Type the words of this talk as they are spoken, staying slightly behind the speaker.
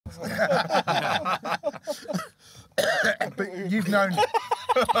But you've known...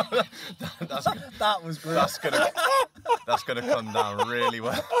 that was great. That's gonna come down really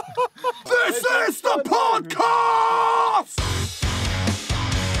well. This is the podcast!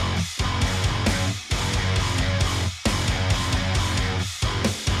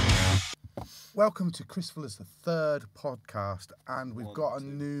 Welcome to Krysthla's third podcast, and we've got a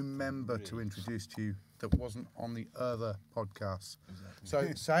new member to introduce to you that wasn't on the other podcasts. So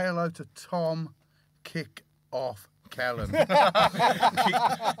say hello to Tom Kick Off Kellen.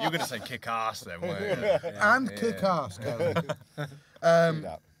 You're going to say kick ass then, weren't you? Yeah, And kick ass Kellen.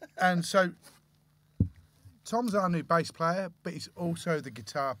 And so Tom's our new bass player, but he's also the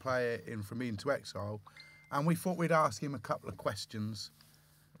guitar player in From Eden to Exile. And we thought we'd ask him a couple of questions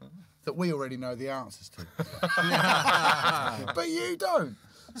that we already know the answers to. But you don't.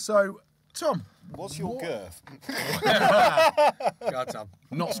 So, Tom. What's your girth? God, Tom.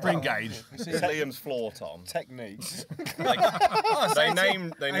 Not spring gauge. This is Liam's floor, Tom. Techniques. They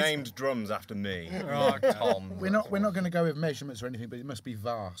named drums after me. Oh, Tom. We're not going to go with measurements or anything, but it must be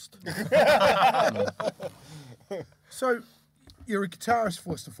vast. So, you're a guitarist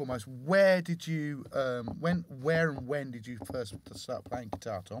first and foremost. Where did you, when did you first start playing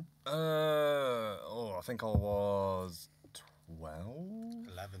guitar, Tom? I think I was 12?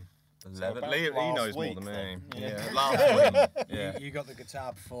 11. 11. about He last knows more week, than me. then. Yeah, last week. Yeah. You got the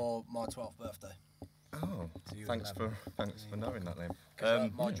guitar before my 12th birthday. Oh, So you were thanks 11. for knowing that name. Because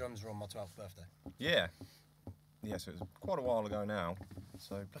my drums were on my 12th birthday. Yeah. Yeah, so it was quite a while ago now.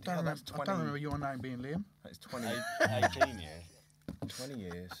 So I don't remember your name being Liam. It's 20 years. 20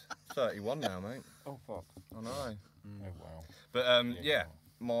 years. 31 now, mate. Oh, fuck. I know. Oh, wow. But yeah,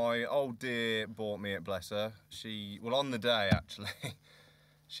 my old dear bought me it, bless her. On the day actually,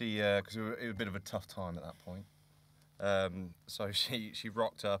 because it was a bit of a tough time at that point. So she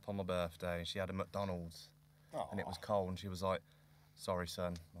rocked up on my birthday and she had a McDonald's, and it was cold, and she was like, "Sorry,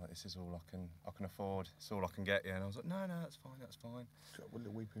 son, like this is all I can afford. It's all I can get you." And I was like, "No, that's fine." With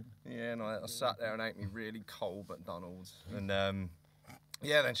the weeping. Yeah, and I sat there and ate me really cold McDonald's, and then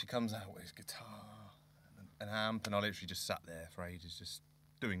she comes out with his guitar and an amp, and I literally just sat there for ages, just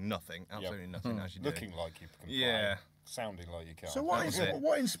doing nothing, absolutely nothing. As you do. Looking like you can play. Yeah. Sounding like you can't. So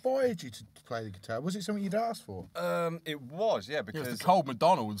what inspired you to play the guitar? Was it something you'd asked for? It was, It because was the cold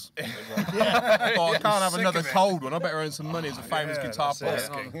McDonald's. I thought, I can't have another cold one. I better earn some money as a famous guitar player.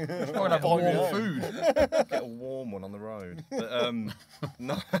 I'm going to have warm food. get a warm one on the road. But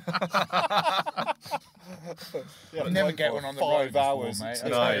no. You never get one on the road 5 hours. before, mate.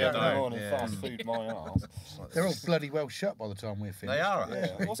 No, you don't. Morning fast food my arse. They're all bloody well shut by the time we're finished. They are.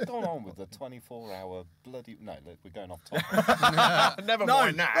 Yeah. What's going on with the 24-hour bloody? No, look, we're going off topic. Never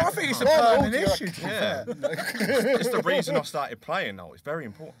mind that. I think it's a permanent issue, to be Yeah. fair. It's the reason I started playing now. It's very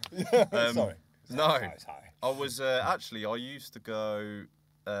important. Sorry. No, Sorry. I was actually. I used to go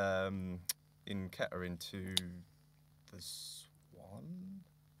in Kettering to the Swan.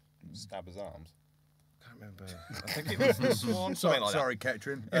 Stabber's arms. Can't remember. I think it was the Swan. Something like that. Sorry,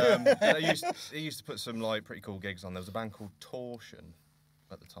 Kettering. They used to put some like pretty cool gigs on. There was a band called Torsion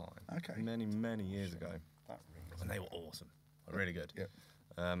at the time. Okay. Many years ago, That rings. and they were awesome. Really good. Yep.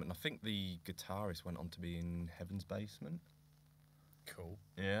 And I think the guitarist went on to be in Heaven's Basement. Cool.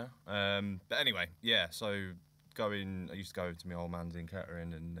 Yeah. But anyway, yeah. So I used to go to my old man's in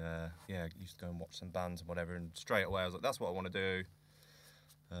Kettering, and used to go and watch some bands and whatever. And straight away, I was like, "That's what I want to do."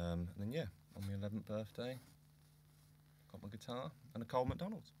 And then on my 11th birthday, got my guitar and a cold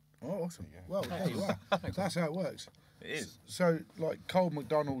McDonald's. Oh, awesome. Well, there you are. That's how it works. It is. So, like, cold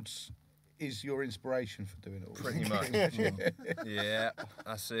McDonald's is your inspiration for doing it all? Pretty much. Yeah,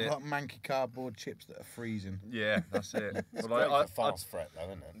 that's it. Like manky cardboard chips that are freezing. Yeah, that's it. It's Well, great for fast fret, though,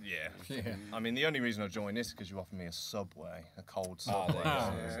 isn't it? Yeah. I mean, the only reason I joined this is because you offered me a Subway, a cold Ah, Subway.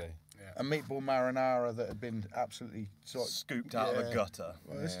 there you go. A meatball marinara that had been absolutely Scooped out of a gutter.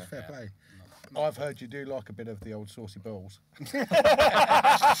 Well, this is fair play. I've heard you do like a bit of the old saucy balls.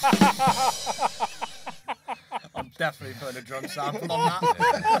 I'm definitely putting a drum sample on that.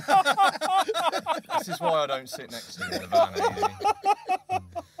 This is why I don't sit next to you in the van, Easy.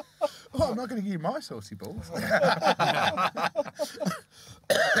 Oh, I'm not going to give you my saucy balls.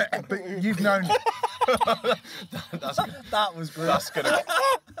 But you've known... That was great.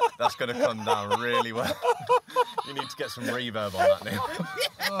 That's gonna come down really well. You need to get some reverb on that, Neil.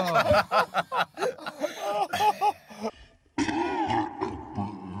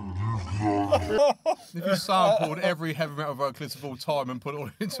 If you sampled every heavy metal vocalist of all time and put it all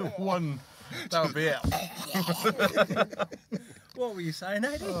into one, that would be it. What were you saying,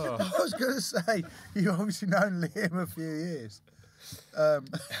 Eddie? I was going to say, you've obviously known Liam a few years.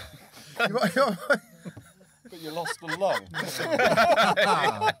 But you lost the lung.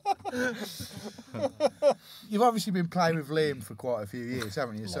 You've obviously been playing with Liam for quite a few years,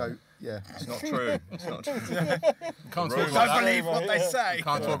 haven't you? So, yeah. It's not true. It's not true. Can't talk Don't about believe what they say.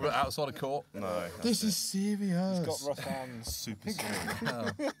 Can't talk about outside of court. No. This is serious. He's got rough hands. Super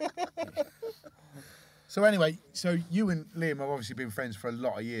serious. So anyway, so you and Liam have obviously been friends for a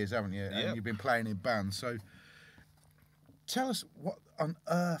lot of years, haven't you? And Yep. you've been playing in bands. So tell us what on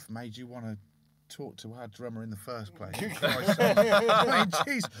earth made you want to talk to our drummer in the first place? Christ, I mean,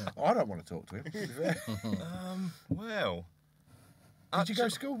 jeez, I don't want to talk to him. Well. Did you go to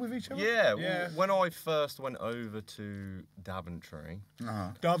school with each other? Yeah, Yeah. when I first went over to Daventry,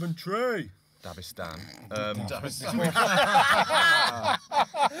 Daventry. Davistan.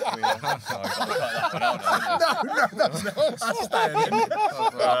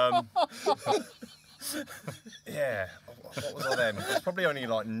 Yeah, what was I then? I was probably only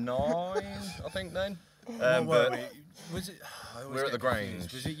like 9, I think then. What were But we? Was it? I always we're at get the confused.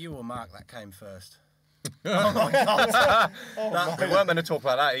 Grange. Was it you or Mark that came first? we weren't meant to talk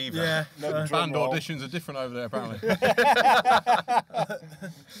about that either. Yeah. Band auditions are different over there, apparently.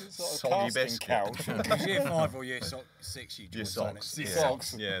 Soggy biscuit. Couch. It was year 5 or year 6 you joined. Your socks. wasn't it? Yeah.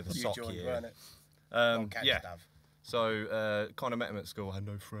 Socks. Yeah, the You sock joined, year. weren't it? Yeah. Dav. So kind of met him at school, had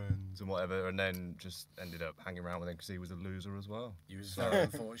no friends and whatever, and then just ended up hanging around with him because he was a loser as well. You was very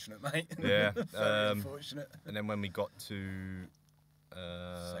unfortunate, mate. Yeah. Very unfortunate. And then when we got to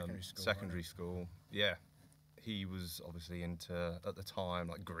Secondary school, yeah, he was obviously into, at the time,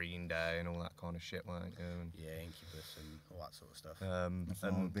 like Green Day and all that kind of shit, weren't you? And, Yeah, Incubus and all that sort of stuff. I'm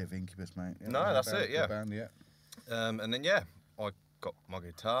a bit of Incubus, mate. Yeah, No, that's band- it, yeah. Band, yeah. and then, yeah, I got my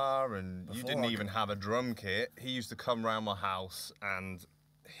guitar, and you Before didn't I even have a drum kit. He used to come round my house and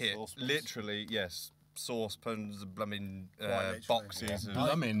hit, Saucepans? literally, yes, saucepans, blooming literally, boxes. yeah. Of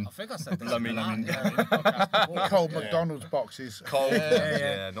Lumming. I think I said this. Lumming. Cold McDonald's boxes. cold, Yeah.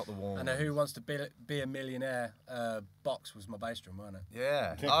 yeah, not the warm. And a Who Wants to Be a Millionaire box was my bass drum, wasn't it?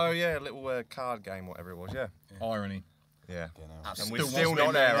 Yeah. Oh, yeah, a little card game, whatever it was, yeah. Irony. Yeah. And Absolutely. we're still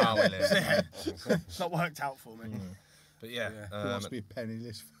not there, are we, Liz? It's not worked out for me. But yeah. Who wants to be a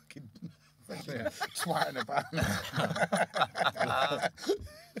penniless fucking twat in a band?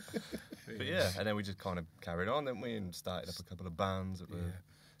 But yeah, and then we just kind of carried on, didn't we, and started up a couple of bands that were.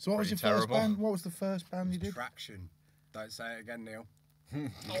 So what was your Pretty first terrible. band? What was the first band you did? Traction. Don't say it again, Neil.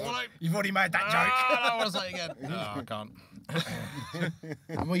 I You've already made that joke. don't want to say it again. No, I can't.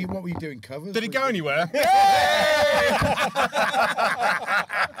 And what were you doing? Covers? Did it go anywhere?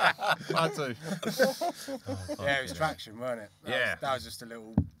 Had to. Yeah, it was Traction, weren't it? Yeah. That was just a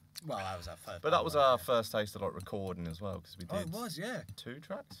little. Well, that was our first. But that was our first taste of like recording as well, because we Oh, did it was, yeah. 2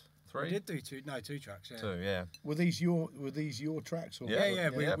 tracks, We 3, did do 2 tracks, yeah. 2, yeah. Were these your tracks? Or Yeah, Yeah,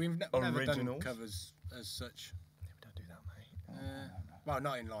 yeah. we've never done Originals. covers as such. We don't do that, mate. Well,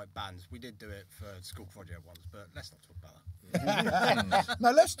 not in like bands. We did do it for school project once, but let's not talk about that.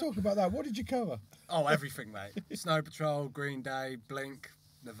 Now let's talk about that. What did you cover? Oh, everything, mate. Snow Patrol, Green Day, Blink,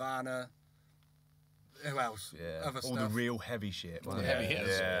 Nirvana. Who else? Yeah. Other All stuff. the real heavy shit. wasn't heavy it?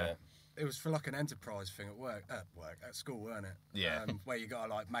 hitters. Yeah. It was for like an enterprise thing at school, weren't it? Yeah. Where you got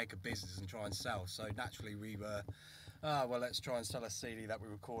to like make a business and try and sell. So naturally we were, well, let's try and sell a CD that we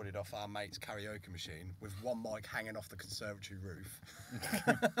recorded off our mate's karaoke machine with one mic hanging off the conservatory roof.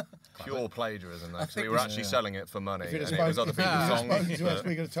 Pure plagiarism, though. 'Cause we think were we- actually selling it for money, If you'd and have it was spoken, other if you'd people's have songs. spoken to us, but-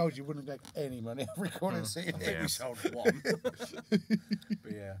 we could have told you wouldn't make any money recording CD. Yeah. We sold one.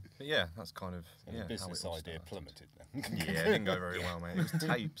 But yeah. But yeah, that's kind of So yeah, the how business it all idea started. plummeted then. Yeah, it didn't go very well, mate. It was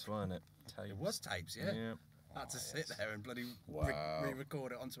tapes, weren't it? Tapes. It was tapes, yeah. Yeah. Had to sit there and bloody Wow.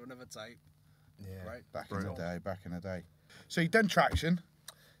 re-record it onto another tape. Yeah. Right. Back in the day. So you've done Traction.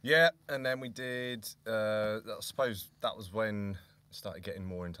 Yeah, and then we did. I suppose that was when I started getting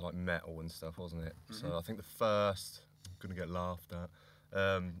more into like metal and stuff, wasn't it? So I think the first, I'm gonna get laughed at.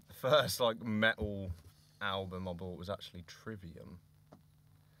 The first like metal album I bought was actually Trivium.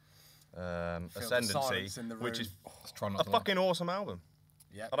 the Ascendancy, silence in the which room. is Let's try a not to laugh. fucking awesome album.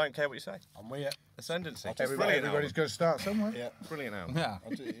 Yeah. I don't care what you say. I'm with it. Ascendancy, Everybody's brilliant album. got to start somewhere. Yeah. Brilliant album. Yeah.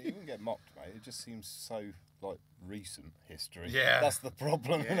 You wouldn't get mocked, mate. It just seems so like recent history. Yeah. That's the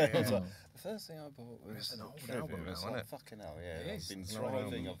problem. Yeah, isn't it? yeah. It's like, the first thing I bought was It's an old Trivium. album now, It's isn't like, it? fucking hell, yeah. It I've is. been It's an old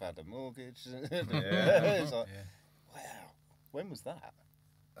driving. album. I've had a mortgage. Yeah. It's like, Yeah. wow. When was that?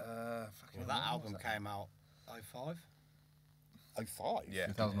 Well, that album came out 05. 05? Yeah.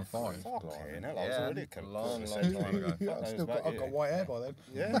 2005. Fucking hell, I was Yeah. already a Long cunt. time ago. Yeah, I've got white hair by then.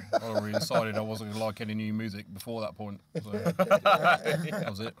 Yeah. I already decided I wasn't going to like any new music before that point. So that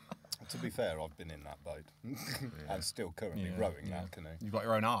was it. To be fair, I've been in that boat and still currently rowing that canoe. You've got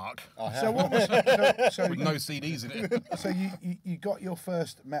your own arc So what was with no CDs in it. so you got your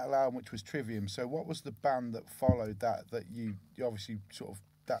first metal album, which was Trivium. So what was the band that followed that you obviously sort of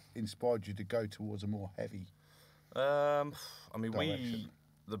that inspired you to go towards a more heavy? I mean, Direction.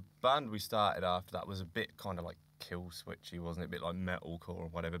 the band we started after that was a bit kind of like kill switchy, wasn't it? A bit like metalcore or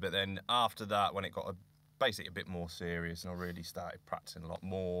whatever. But then after that, when it got basically a bit more serious, and I really started practicing a lot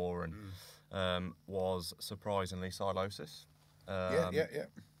more, and was surprisingly Silosis.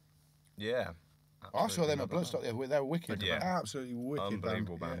 Yeah. I saw them at absolutely Bloodstock. They were wicked. Yeah. Absolutely wicked.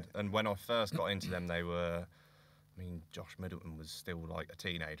 unbelievable band. Yeah. And when I first got into them, they were, I mean, Josh Middleton was still like a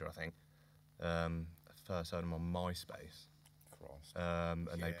teenager, I think. First heard them on MySpace. Christ. And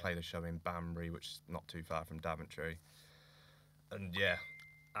they played a show in Banbury, which is not too far from Daventry. And yeah,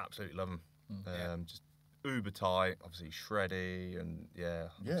 absolutely love them. Just uber tight, obviously shreddy, and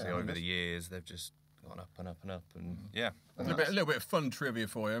obviously over the years they've just gone up and up and up, and A little bit of fun trivia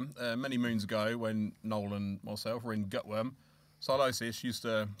for you. Many moons ago, when Noel and myself were in Gutworm, Silosis used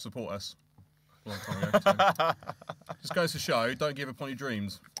to support us. A long time ago. So. Just goes to show, don't give up on your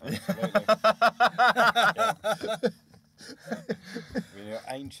dreams. Absolutely. When you're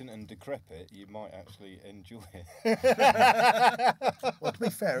ancient and decrepit, you might actually enjoy it. Well, to be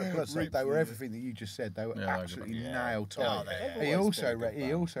fair, at Bloodstock, they were everything that you just said. They were absolutely nailed tight. He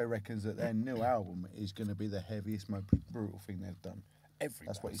also reckons that their new album is going to be the heaviest, most brutal thing they've done.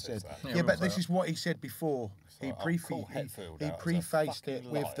 That's what he said. Yeah, but this is what he said before. He prefaced it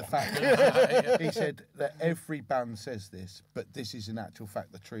with the fact that he said that every band says this, but this is in actual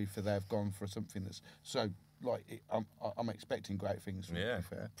fact the truth. That they've gone for something that's so like. I'm expecting great things. From it, to be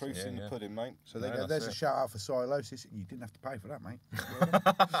fair. Proof's in the pudding, mate. So there's a shout out for Silosis. You didn't have to pay for that, mate.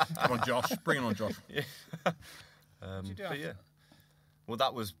 Come on, Josh. Bring it on, Josh. But yeah. Well,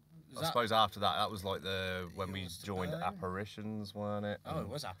 that was. I suppose after that was like when we joined Apparitions, weren't it? Oh, it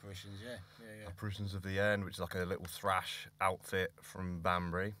was Apparitions, yeah. Apparitions of the End, which is like a little thrash outfit from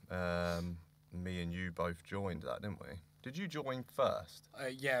Banbury. Me and you both joined that, didn't we? Did you join first?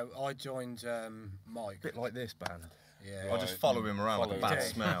 Yeah, I joined Mike. A bit like this band. Yeah. I just follow him around like a bad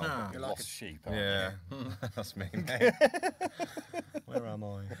smell. You're like Lost sheep. Yeah, that's me, mate. Where am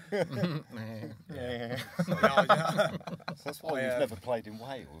I? That's why you've never played in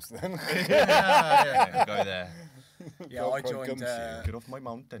Wales, then. Go there. Yeah, I joined. Get off my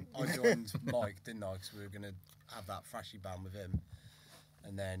mountain. I joined Mike, didn't I? Because we were going to have that thrashy band with him,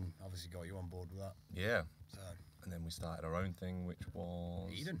 and then obviously got you on board with that. Yeah. So. And then we started our own thing, which was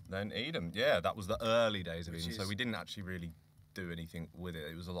Eden. Then Eden, yeah, that was the early days of Eden. Is... So we didn't actually really do anything with it.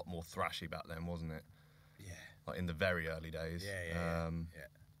 It was a lot more thrashy back then, wasn't it? Yeah. Like in the very early days. Yeah.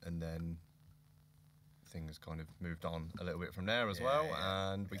 And then things kind of moved on a little bit from there as well.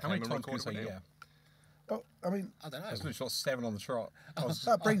 And we came and recorded with it. Well, I mean, I don't know. It's literally 7 on the trot.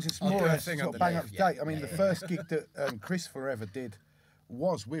 That brings us more or less sort of bang up to date. I mean, the first gig that Krysthla ever did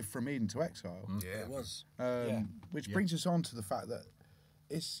was with From Eden to Exile. Yeah, it was. Which brings us on to the fact that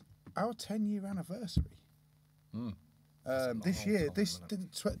it's our 10-year anniversary. This year,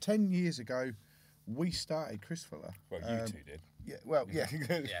 10 years ago, we started Krysthla. Well, you two did. Yeah, well, yeah.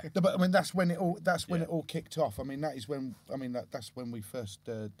 No, but I mean, that's when it all kicked off. I mean, that's when we first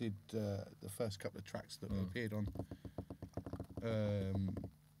did the first couple of tracks that appeared on.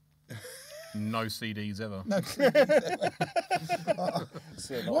 No CDs ever. No.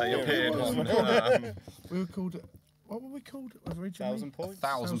 We were called. What were we called originally? 1,000 points.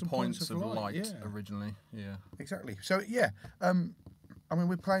 1,000 points of light originally. Yeah. Exactly. So yeah. I mean,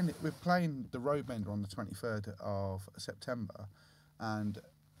 we're playing the Roadmender on the 23rd of September, and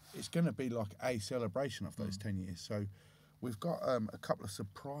it's going to be like a celebration of those 10 years. So we've got a couple of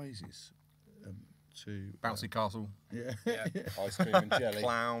surprises to Bouncy Castle. Yeah. Ice cream and jelly.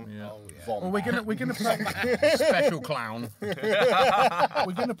 Clown. Yeah. Well, we're gonna play Special clown.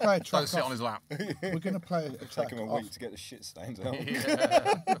 we're gonna play a track. Don't sit on his lap. We're gonna play a track. Take him a week to get the shit stains out.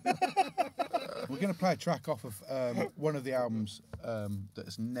 We're gonna play a track off of one of the albums that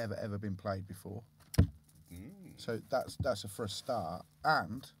has never ever been played before. So that's for a start,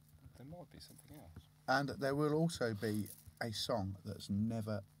 and there might be something else. And there will also be a song that's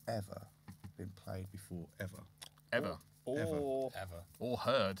never ever been played before ever. Or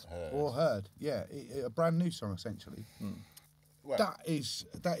heard. Yeah, a brand new song essentially. Well, that is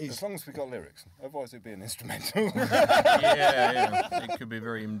as long as we got lyrics, otherwise it'd be an instrumental. yeah, it could be a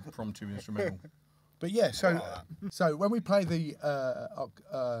very impromptu instrumental. But yeah, so when we play the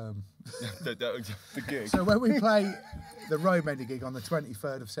gig, so when we play the Roadmender gig on the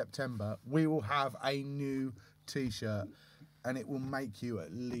 23rd of September, we will have a new T-shirt. and it will make you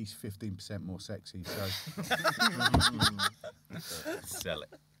at least 15% more sexy. So, Sell it.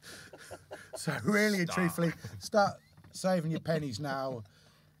 so really and truthfully, start saving your pennies now.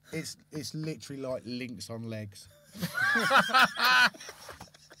 It's literally like links on legs.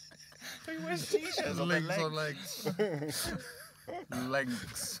 Who wears t-shirts on Legs on legs.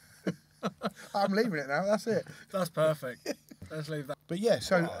 Legs. I'm leaving it now. That's it. That's perfect. Let's leave that. But yeah,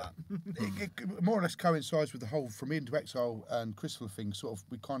 so it more or less coincides with the whole From Into Exile and Krysthla thing. Sort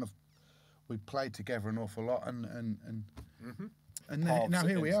of, we played together an awful lot, and now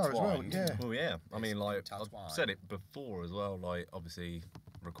here we are as well. Yeah. Well, yeah. I mean, like, That's why. I've said it before as well. Like, obviously,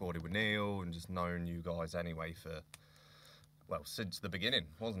 recorded with Neil and just known you guys anyway for, well, since the beginning,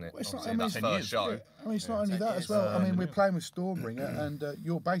 wasn't it? Well, it's not- Obviously, I mean, that it's- first show. I mean, it's not only that as well. I mean, we're playing with Stormbringer, and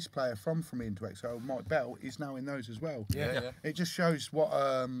your bass player from Into Exile, Mike Bell, is now in those as well. Yeah. It just shows what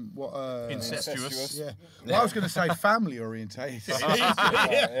Incestuous. yeah. Well, I was going to say family orientated,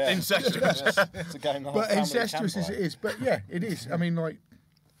 Incestuous. It's a game the whole but family incestuous can as it play. is. But yeah, it is. I mean, like,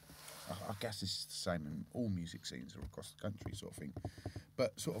 I guess it's the same in all music scenes across the country, sort of thing.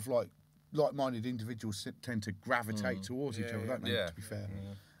 But sort of like-minded individuals tend to gravitate towards each other, don't they? Yeah. To be fair.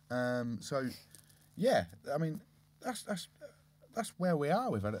 So, yeah, I mean, that's where we are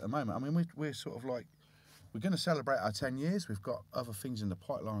with it at the moment. I mean, we're sort of like, we're going to celebrate our 10 years. We've got other things in the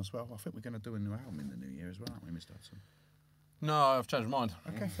pipeline as well. I think we're going to do a new album in the new year as well, aren't we, Mr. Hudson? No, I've changed my mind.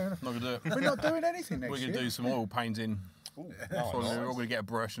 Okay, fair enough. Not gonna do it. We're not doing anything next We're year. gonna do some oil painting. Ooh, So nice. we're all gonna get a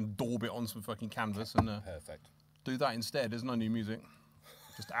brush and daub it on some fucking canvas and Perfect. do that instead. There's no new music.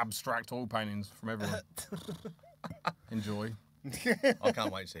 Just abstract oil paintings from everyone. Enjoy. I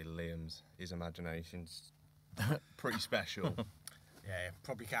can't wait to see Liam's. His imagination's pretty special. Yeah,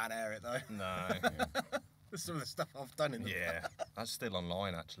 probably can't air it though. No. Some of the stuff I've done in the Yeah. That's still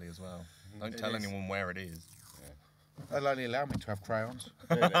online, actually, as well. Don't It tell is. anyone where it is. They'll only allow me to have crayons.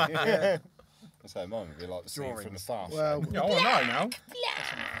 Really? Yeah. So mine would be like the scene from the Drawings. Fast. Well, Yeah, I want to know now.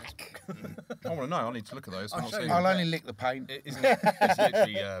 I want to know. I need to look at those. I've not show seen you. them. I'll only lick the paint. Isn't it? It's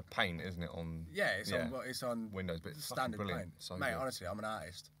literally paint, isn't it? On Yeah, it's on Windows, but it's fucking standard brilliant. paint. So Mate, good. honestly, I'm an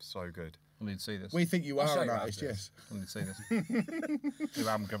artist. So good. I need to see this. We think you I'll are show an you artist, after yes. I need to see this. New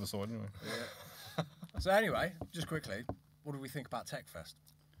album cover sorted anyway. So anyway, just quickly, what do we think about Tech Fest?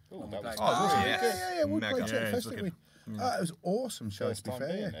 Ooh, When we that was played- Oh, nice. really? Yeah, we Mega. played Tech Yeah, Fest, it's didn't we? looking- It was an awesome show, First to be time fair.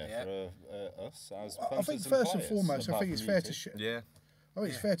 being Yeah. there for us as I punters think and first and players, foremost, I apart think it's from fair you to two. Yeah.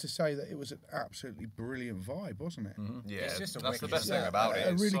 it's fair to say that it was an absolutely brilliant vibe, wasn't it? Yeah. It's just a That's the wicked best show. thing about it.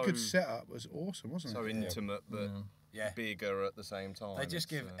 A It's really so, good setup was awesome, wasn't so it? intimate, but Yeah. bigger at the same time. They just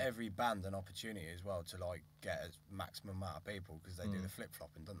It's, give every band an opportunity as well to like get a maximum amount of people because they do the flip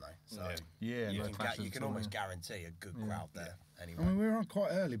flopping, don't they? So Yeah, you no can, clashes you can at all, almost yeah. guarantee a good crowd there. Anyway, I mean, we were on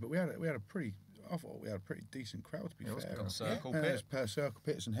quite early, but we had a pretty. I thought we had a pretty decent crowd, to be fair. got a circle And there was pit. circle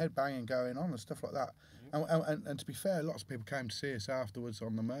pits and headbanging going on and stuff like that. And to be fair, lots of people came to see us afterwards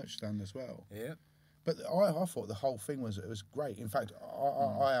on the merch stand as well. yeah. But I thought the whole thing was great. In fact,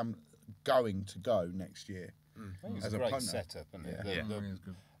 I am going to go next year. I think it's As a a great punter. setup, isn't it? Yeah. Yeah. It is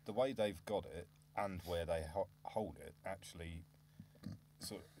good. The way they've got it and where they hold it actually,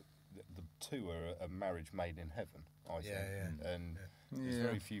 sort of, the two are a marriage made in heaven, I think. Yeah. And there's Yeah.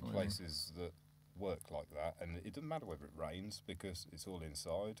 very few places that work like that, and it doesn't matter whether it rains because it's all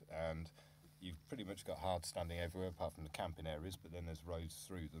inside, and you've pretty much got hard standing everywhere apart from the camping areas, but then there's roads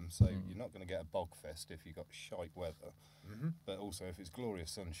through them, so you're not going to get a bog fest if you've got shite weather. But also, if it's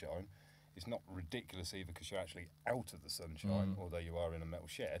glorious sunshine, it's not ridiculous either because you're actually out of the sunshine, although you are in a metal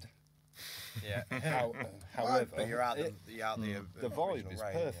shed. Yeah. However, But you're out it- the the vibe original is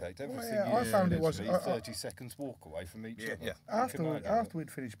rain, perfect. Everything yeah, I is found it was- literally I- 30 seconds walk away from each other. Yeah. You couldn't argue After it.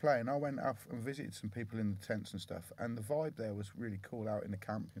 we'd finished playing, I went up and visited some people in the tents and stuff, and the vibe there was really cool out in the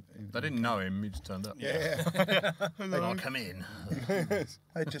camp. They didn't know him. He just turned up. Yeah, Hello, come in.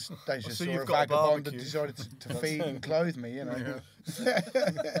 they just see saw you've a got a vagabond and barbecue. decided to feed and clothe me. You know, I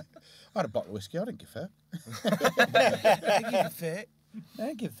had a bottle of whiskey. I didn't give a fit. I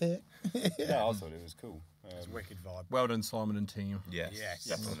didn't give a Yeah, I thought it was cool. It's a wicked vibe. Well done, Simon and team. Yes. Yes.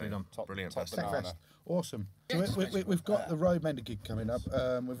 Definitely. Nicely done. Brilliant top festival. banana. Fest. Awesome. So we've got the Roadmender gig coming up.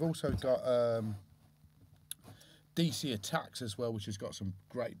 We've also got DC Attacks as well, which has got some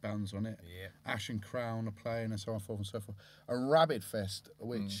great bands on it. Yeah. Ash and Crown are playing and so on and so forth. And Rabbit Fest,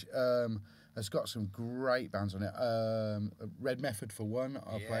 which has got some great bands on it. Red Method for one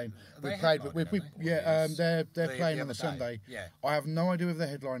are Yeah. playing. Are they They're The playing on other the day. Sunday. Yeah. I have no idea if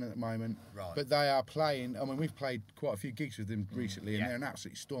they're headlining at the moment, Right. but they are playing. I mean, we've played quite a few gigs with them recently, and Yeah. they're an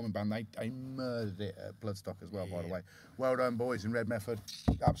absolutely storming band. They murdered it at Bloodstock as well, by the way. Well done, boys in Red Method.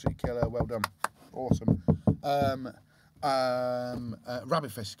 Absolutely killer. Well done. Awesome.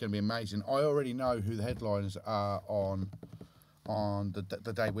 Rabbit Fest is going to be amazing. I already know who the headliners are on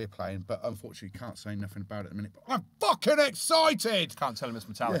the day we're playing, but unfortunately can't say nothing about it at the minute. But I'm fucking excited! Can't tell him it's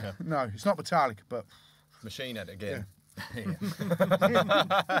Metallica. Yeah, no, it's not Metallica, but... Machine Head again.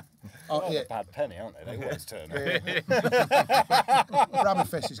 A bad penny, aren't they? They always turn up. Rabbit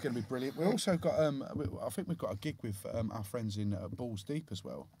Fest is going to be brilliant. We also got, I think we've got a gig with our friends in Balls Deep as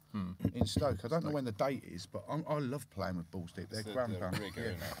well, in Stoke. I don't know when the date is, but I love playing with Balls Deep. They're grand band.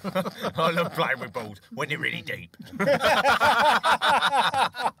 I love playing with balls when they're really deep.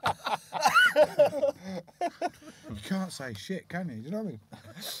 You can't say shit, can you? Do you know what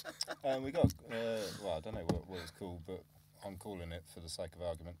I mean? We got, well, I don't know what it's called, but I'm calling it, for the sake of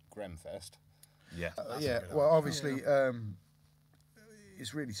argument, Gremfest. Yeah. Well, obviously,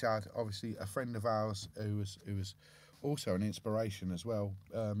 it's really sad. Obviously, a friend of ours who was also an inspiration as well,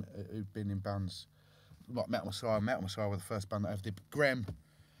 who'd been in bands like Metal Messiah. Metal Messiah were the first band that I ever did. But Grem,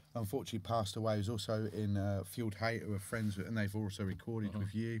 unfortunately, passed away. He was also in Fueled Hate, who were friends with, and they've also recorded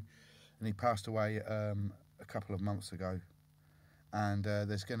with you. And he passed away a couple of months ago. And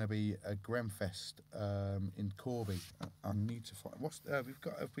there's going to be a Gremfest in Corby. I need to find. Have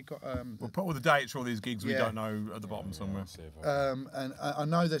we got? We'll put all the dates for all these gigs we don't know at the bottom somewhere. And I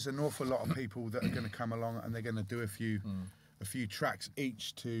know there's an awful lot of people that are going to come along, and they're going to do a few tracks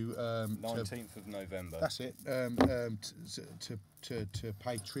each to 19th of November. That's it. To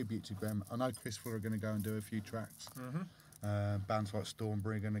pay tribute to Grem. I know Krysthla are going to go and do a few tracks. Bands like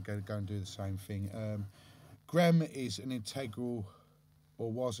Stormbringer are going to go and do the same thing. Grem is an integral,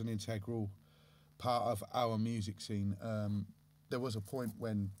 or was an integral, part of our music scene. There was a point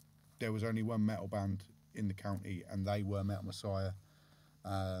when there was only one metal band in the county, and they were Metal Messiah,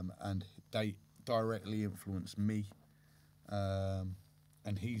 and they directly influenced me.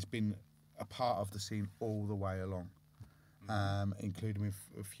 And he's been a part of the scene all the way along, including with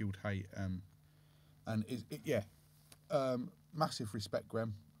Fueled Hate. And massive respect,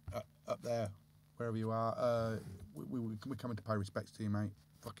 Grem, up there. Wherever you are, we're coming to pay respects to you, mate.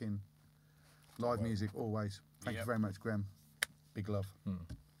 Fucking live music, always. Thank you very much, Grem. Big love.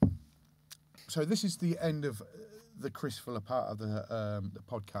 So this is the end of the Krysthla part of the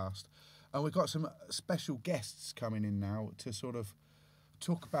podcast. And we've got some special guests coming in now to sort of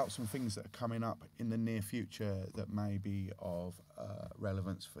talk about some things that are coming up in the near future that may be of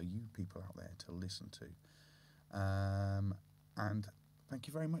relevance for you people out there to listen to. And thank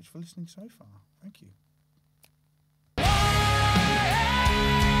you very much for listening so far. Thank you.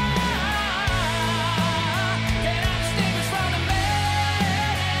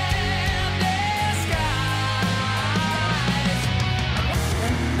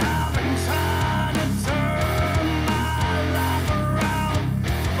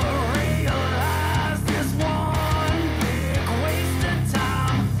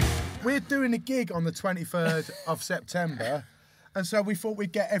 We're doing a gig on the 23rd of September. And so we thought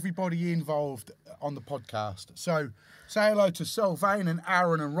we'd get everybody involved on the podcast. So say hello to SULVAIN and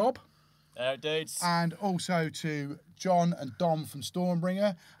Aaron and Rob. Hello, dudes. And also to John and Dom from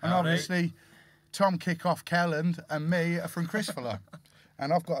Stormbringer. And obviously Tom Kickoff Kelland and me are from Krysthla.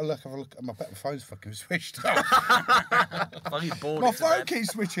 And I've got to have a look at my phone's fucking switched off. My phone keeps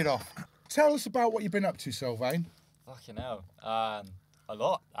switching off. Tell us about what you've been up to, SULVAIN. Fucking hell. A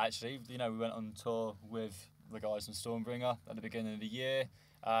lot, actually. You know, we went on tour with the guys from Stormbringer at the beginning of the year.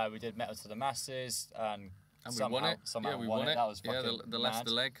 We did Metal to the Masses, and we won it. Somehow we won it. That was fucking the Leicester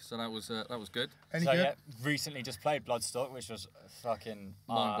leg, so that was good. Yeah, recently just played Bloodstock, which was fucking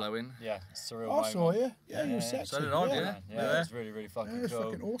mind-blowing. Yeah, surreal. I saw you. Yeah, you were sexy. So did I. Yeah, it was really, really fucking cool. It's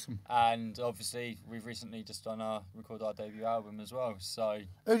fucking awesome. And obviously, we've recently just recorded our debut album as well. So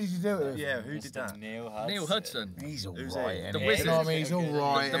who did you do it with? Yeah, who did that? Neil Hudson. He's all Who's right. he? The wizard. I mean, he's all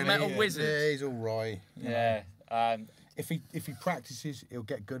right. The metal wizard. Yeah, he's all right. Yeah. If he practices, he'll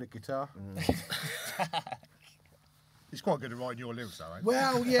get good at guitar. He's quite good at writing your lyrics, though, ain't he?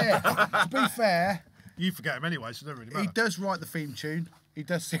 Well, yeah. To be fair, You forget him anyway, so it doesn't really matter. he does write the theme tune. He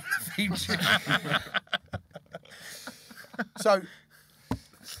does sing the theme tune. So,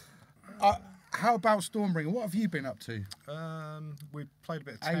 how about Stormbringer? What have you been up to? We played a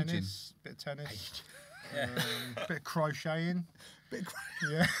bit of tennis. Bit of crocheting.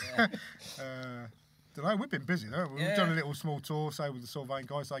 Yeah. Don't know, we've been busy though. We've done a little small tour, say with the SULVAIN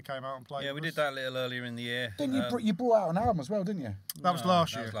guys. They came out and played. Yeah, we did that a little earlier in the year. Didn't you brought out an album as well, didn't you? That was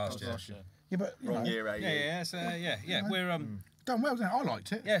last year. That was last year. Yeah, but Wrong year, Yeah. We're done well, didn't it? I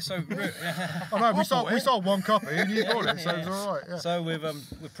liked it. yeah. So I know we sold one copy and you bought it, so it was all right. Yeah. so we've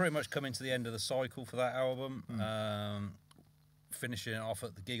pretty much coming to the end of the cycle for that album. Finishing it off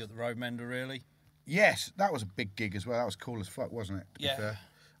at the gig at the Roadmender, really. Yes, that was a big gig as well. That was cool as fuck, wasn't it? To be Yeah. fair.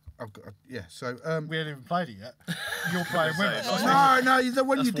 So We haven't even played it yet. You're playing with us. no, the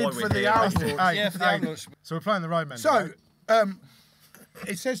one you That's why did we're for the here. outdoor. Yeah, for the Outlaws. So we're playing the Roadmender. So,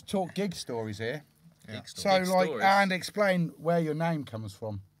 it says talk gig stories here. Yeah. So, Gig like, stories. and explain where your name comes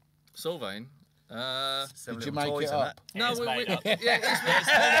from. SULVAIN. Did you make it up? No, It's we, made we, up. yeah,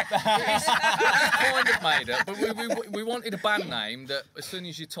 it's kind of made up, but we wanted a band name that as soon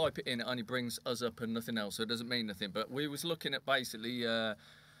as you type it in, it only brings us up and nothing else, so it doesn't mean nothing. But we was looking at basically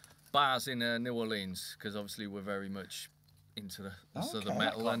bars in New Orleans, because obviously we're very much into the southern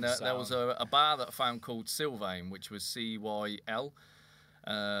metal, and there was a bar that I found called SULVAIN, which was CYL.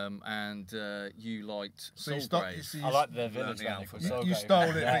 And you liked Soulgrave. I like the village name called Soulgrave. You stole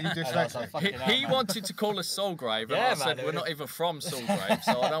it, but you And I was dyslexic. like, fucking hell, He man. wanted to call us Soulgrave, and Yeah, I man, said it we're would've- not even from Soulgrave,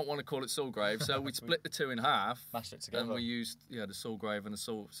 so I don't want to call it Soulgrave. So we split the two in half, Mashed it and together. we used the Soulgrave and the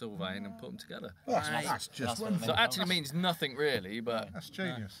SULVAIN and put them together. That's just That's what wonderful. So it actually means nothing really, but That's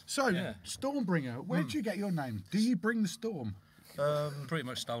genius. So, Yeah. Stormbringer, where did you get your name? Do you bring the storm? Pretty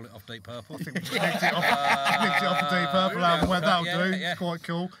much stole it off Deep Purple. Nicked it off the Deep Purple album. Well, that'll Yeah, do. yeah. It's quite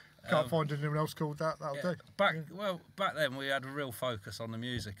cool. Can't find anyone else called that. That'll do. Back then we had a real focus on the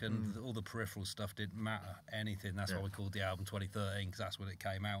music, and all the peripheral stuff didn't matter anything. That's why we called the album 2013, because that's when it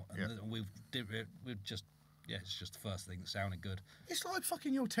came out. And it's just the first thing that sounded good. It's like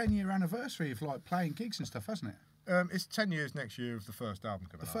fucking your 10-year anniversary of like playing gigs and stuff, hasn't it? It's 10 years next year of the first album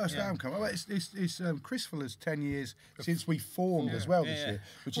coming out. The first album come. Well, it's Krysthla's 10 years since we formed as well this year,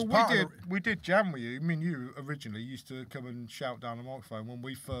 which is Well, part we did jam with you. I mean, you originally used to come and shout down the microphone when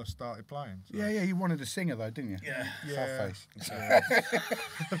we first started playing. So. Yeah, you wanted a singer though, didn't you? Yeah. Face.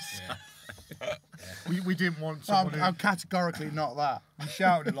 We didn't want someone I'm categorically not that. who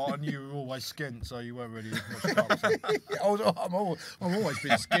shouted a lot, and you were always skint, so you weren't really much help. I've always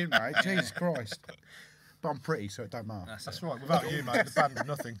been skinned, mate. Jesus Christ. But I'm pretty, so it don't matter. That's right. Without you, mate, the band's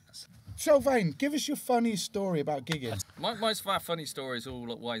nothing. SULVAIN, give us your funniest story about gigging. most of our funny stories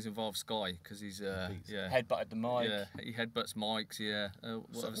always involve Sky, because he's Headbutted the mic. yeah, he headbutts mics, whatever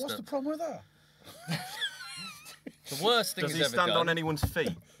What's the stuff. problem with that? The worst thing Does he he's ever stand done. on anyone's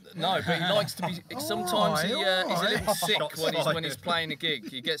feet? No, but he likes to be. Sometimes he's a little sick Shots when he's playing a gig.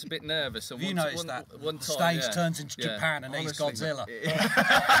 He gets a bit nervous. So Have you noticed that? One time, Stage yeah. turns into Yeah. Japan and he's Godzilla.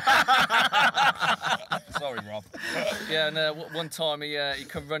 Sorry, Rob. Yeah, and one time he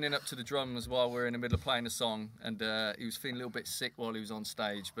come running up to the drums while we were in the middle of playing a song, and he was feeling a little bit sick while he was on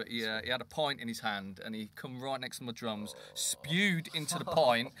stage. But he had a pint in his hand, and he come right next to my drums, spewed into the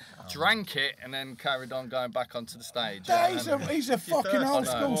pint, drank it, and then carried on going back onto the stage. He's a fucking old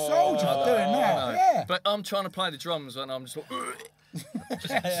I school know. soldier I know, doing I that. know. Yeah. But I'm trying to play the drums, and I'm just like.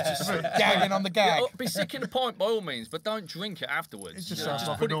 Gagging on the gag. Yeah, be sick in a pint by all means, but don't drink it afterwards. It just You know, sounds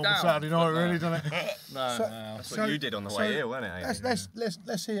like a put it normal down. Saturday night, really, doesn't it? No. That's what you did on the way here, wasn't it?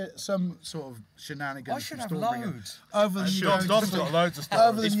 Let's hear some sort of shenanigans. I should from have Stormbringer. loads. Other than you going Dom's to got sleep. loads of stuff.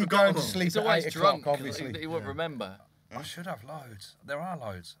 Other than He's you forgotten going to them. sleep He's at always 8 o'clock, drunk. obviously. He won't remember. I should have loads. There are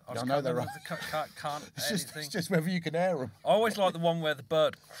loads. I just know can't there remember are. can't It's just whether you can air them. I always like the one where the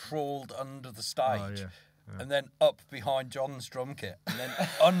bird crawled under the stage. And then up behind John's drum kit, and then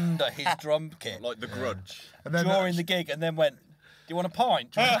under his drum kit Like the Grudge. And then during the gig, and then went, "Do you want a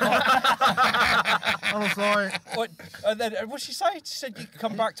pint?" Do you want a I was like, pint? And then what'd she say? She said, "You can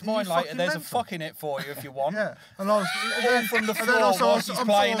come back to mine later. fucking There's a mental. fuck in it for you if you want." yeah. And I was All from the and then floor also whilst he's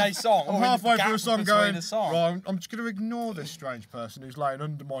playing a song. I'm or in the halfway gap through a song between going, a song. right, I'm just going to ignore this strange person who's laying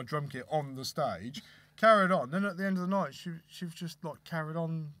under my drum kit on the stage. Carried on. Then at the end of the night, she was just like carried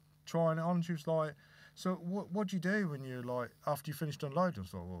on trying it on. She was like, "So what do you do when you're like after you finished unloading?" I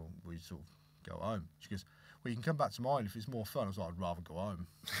was like, "Well, we sort of go home." She goes, "Well, you can come back to mine if it's more fun." I was like, "I'd rather go home."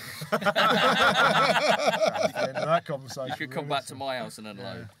 At the end of that conversation, You could come really, back to my house and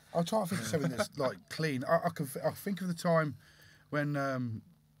unload. I'll try to think of something that's like clean. I think of the time when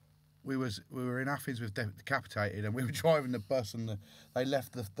we were in Athens with Decapitated, and we were driving the bus, and they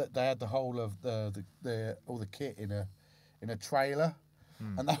left they had the whole of all the kit in a trailer.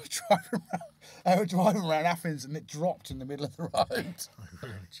 And they were driving around Athens, and it dropped in the middle of the road.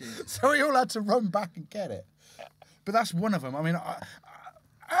 So we all had to run back and get it. But that's one of them. I mean,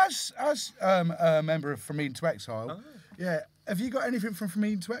 as a member of From Eden to Exile, yeah. Have you got anything from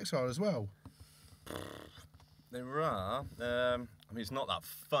Eden to Exile as well? There are. I I mean, it's not that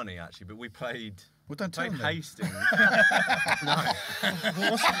funny actually, but we played. Well, don't tell Played them. Hastings.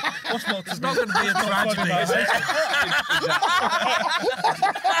 What's not to It's not going to be a tragedy, is it?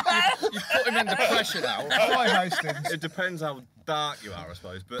 You put him in depression now. Why Hastings? It depends how dark you are, I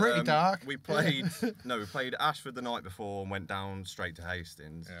suppose. But, Pretty dark. We played Ashford the night before and went down straight to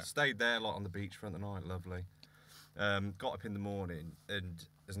Hastings. Yeah. Stayed there like on the beachfront the night, lovely. Got up in the morning and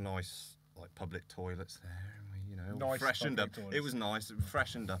there's nice like public toilets there. Nice Freshened up. public toilets. It was nice, it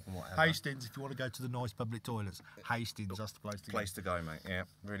freshened up and whatever. Hastings, if you want to go to the nice public toilets, Hastings, that's the place to go. Place to go, mate. Yeah,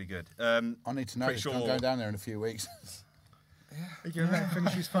 really good. I need to know Pretty if I'm sure- going down there in a few weeks. You can let him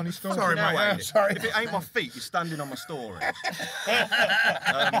finish his funny story. Sorry, No, mate. Andy. Sorry. If it ain't my feet, you're standing on my story.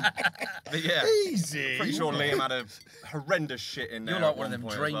 But yeah, Easy. pretty sure Liam had a horrendous shit in there. You're like at one of them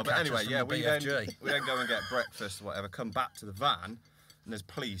point as dream well. But catchers anyway, from yeah, the we then go and get breakfast or whatever. Come back to the van, and there's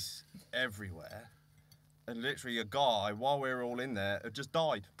police everywhere. And literally, a guy, while we were all in there, had just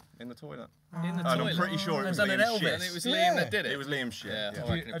died in the toilet. In the And toilet. I'm pretty sure it was done an Liam's Elvis. shit. And it was Liam that did it. It was Liam's shit. Yeah, Yeah. I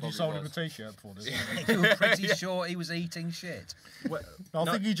reckon it Had you probably sold him a was. t-shirt before this? You were pretty sure he was eating shit. Well, I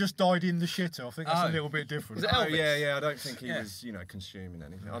think he just died in the shitter. I think that's Oh. a little bit different. Was it oh, Elvis? yeah. I don't think he was, consuming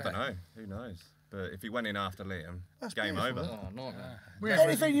anything. I don't know. Who knows? But if he went in after Liam, That's game beautiful. over. Oh, nightmare.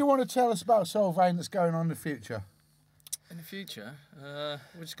 Anything you want to tell us about SULVAIN that's going on in the future? In the future, we're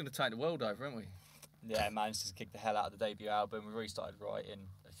just going to take the world over, aren't we? Yeah, managed to kick the hell out of the debut album. We've already started writing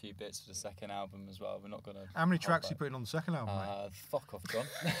a few bits for the second album as well. We're not going to. How many tracks are you putting on the second album, mate? Fuck off, John.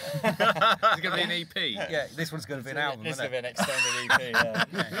 It's going to be an EP. Yeah, this one's going to be an album, This isn't will be it? an extended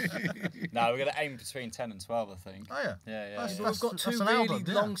EP, yeah. No, we're going to aim between 10 and 12, I think. Oh, yeah. Yeah. That's- We've got that's two an really album,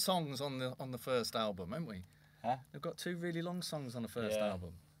 yeah. long songs on the first album, haven't we? Huh? We've got two really long songs on the first Yeah.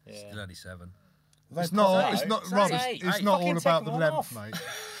 album. Yeah. Still only 7. It's not. It's Rob. eight. It's Eight. not all Fucking about take the one length, off.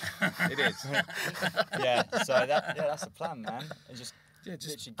 mate. It is. Yeah, so that's the plan, man. And just Just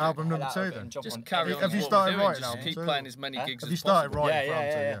literally album get the number hell 2 out of it then. and jump Just on carry everything. on. Have you what started we're doing, writing just album keep too? playing as many Huh? gigs Have as you started possible. writing? Yeah, for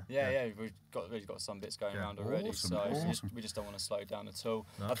yeah, album too, yeah. We've got some bits going around already, Awesome, so awesome. we just don't want to slow down at all.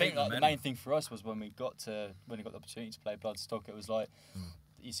 No, I think keep like, the momentum. main thing for us was when we got the opportunity to play Bloodstock. It was like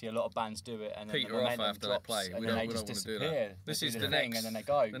you see a lot of bands do it, and then Peter the off momentum after they drops, play. and We then don't they want just to do disappear. that. This They is do the thing, next, and then they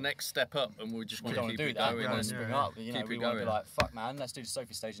go. the next step up, and we just We want don't to want keep to do it that. going. We want and to spring yeah. up. You know, keep we it want to be going. like, fuck, man, let's do the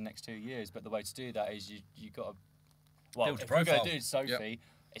Sophie stage in the next 2 years. But the way to do that is you got to. Well, Build if your we're going profile. to do Sophie,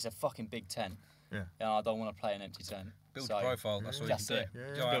 it's a fucking big tent. Yeah. And I don't want to play an empty tent. Build So, your profile, that's all you That's can do. it. Yeah, Go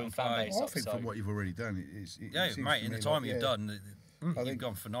yeah. out Building and fan play. base. I think So- from what you've already done, it Yeah, seems mate, to in the me time like, you've yeah. done, you've think-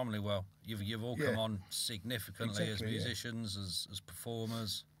 gone phenomenally well. You've all Yeah. come on significantly as Exactly, yeah. musicians, as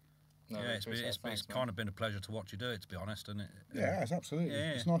performers. No, Yeah, we it's appreciate it. it's Thanks, man. kind of been a pleasure to watch you do it, to be honest, and it. Yeah, it's absolutely.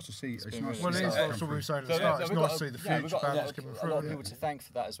 Yeah. It's nice to see. It's been nice really Well, to it see is. that That's come what we were through. saying at the start. It's we've nice got to see the we've future got bands coming a through. lot of yeah. people to thank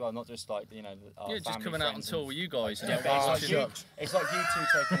for that as well, not just like our Yeah, just family, coming out on friends tour and- with you guys. Yeah, and but watching- it's like you two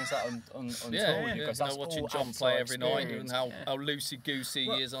taking us out on tour with you Yeah, guys. yeah. That's Watching all John play outside every night, and experience. how loosey goosey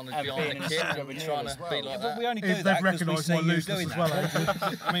he is on and behind being the in kit, the studio and with trying Neil to as be well. like But that. we only do If that they've because we recognised see my you looseness doing as well,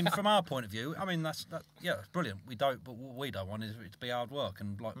 that. I mean, from our point of view, I mean that's yeah, it's brilliant. We don't, but what we don't want is it to be hard work,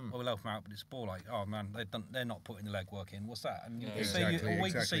 and like we'll help them out, but it's more like, oh man, they're not putting the legwork in. What's that? And Yeah, we see exactly, we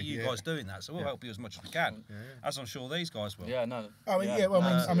can see exactly, you yeah. guys doing that, so we'll help you as much as we can, as I'm sure these guys will. Yeah, no. I mean, yeah. Well, I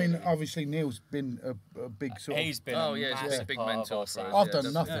mean, absolutely. obviously Neil's been a big sort of. He's been Oh, a yeah, he's massive a big part of mentor our for sound. us. I've Yeah,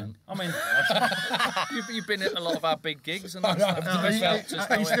 done definitely. nothing. I mean, You've been at a lot of our big gigs, and that's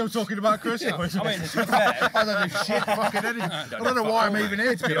know. He's still talking about Chris. I mean, to be fair, I don't do shit fucking anything. I don't know why I'm even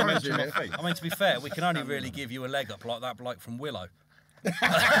here, to be honest with you. I mean, to be fair, we can only really give you a leg up like that, like from Willow.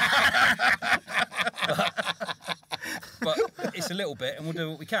 But it's a little bit, and we'll do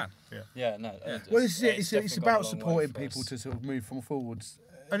what we can. Yeah, no. Well, this is it. It's definitely about gone a long way supporting for people us. to sort of move from forwards.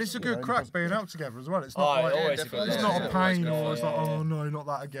 And it's a good know, crack because- being out together as well. It's Oh, not like always a definitely. good it's night. not a Yeah, always pain good or fun, it's like, yeah. oh no, not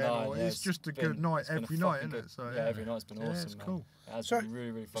that again. No, Or yeah, it's just a good been- night it's been a every night, fucking isn't good- it? So yeah, every night's been Yeah, awesome. it's man. cool. It has So, been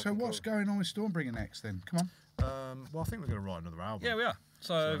really fucking so what's cool. going on with Stormbringer next then? Come on. Well, I think we're going to write another album. Yeah, we are.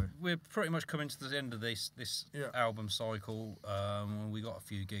 So So- we're pretty much coming to the end of this Yeah. album cycle. We got a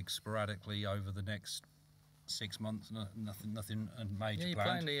few gigs sporadically over the next 6 months. Nothing major Yeah, you're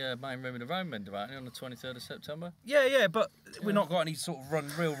playing planned. the main room in the Roadmender, aren't you, on the 23rd of September? Yeah, but we're not got any sort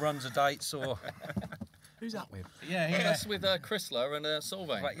of real runs of dates or. Who's that with? Yeah, That's with Krysthla and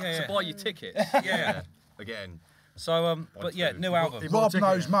SULVAIN. Right, yeah, So yeah. buy your tickets. yeah. Again. So but yeah, new album. He bought Rob a ticket.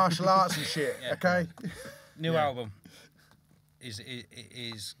 knows martial arts and shit. Okay. New album. is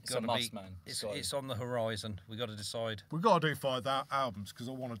It's a going to must, be. man. It's on the horizon. We got to decide. We've got to do 5 albums because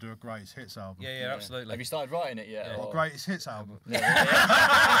I want to do a greatest hits album. Yeah, absolutely. Have you started writing it yet? A or- greatest hits album.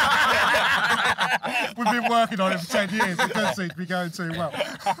 We've been working on it for 10 years. It doesn't seem to be going too well.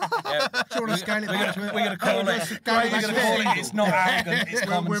 Yeah. Do you want to scale it back to it? We're going to call it. We're going to call it. It's not arrogant. It's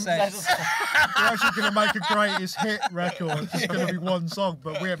common sense. We're actually going to make a greatest hit record. It's going to be one song,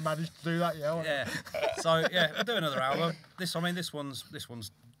 but we haven't managed to do that yet. Have we? Yeah. So yeah, we'll do another album. This one's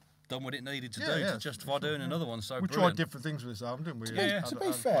done what it needed to do to justify doing another one. So We brilliant. tried different things with this album, didn't we? To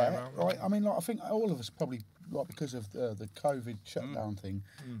be fair, right, I mean, like, I think all of us probably, like, because of the COVID shutdown thing,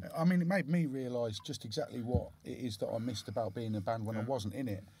 I mean, it made me realise just exactly what it is that I missed about being in a band when I wasn't in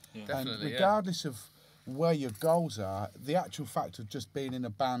it. And Definitely, regardless of where your goals are, the actual fact of just being in a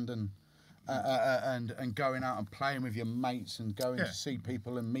band and going out and playing with your mates and going to see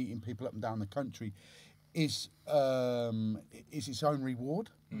people and meeting people up and down the country is its own reward.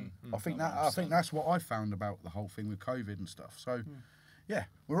 I think that's what I found about the whole thing with COVID and stuff. So yeah,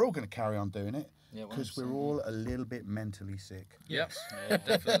 we're all going to carry on doing it because we're all a little bit mentally sick. Yep. Yeah,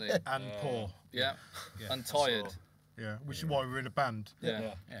 definitely. And poor. Yeah. And tired. Yeah, which is why we're in a band.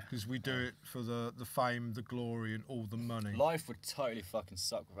 Yeah. Because we do it for the fame, the glory, and all the money. Life would totally fucking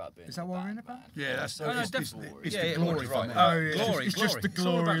suck without being. Is that why we're in a band? Yeah, that's no, it's definitely. the glory from it. Oh, yeah, Glory, it's just the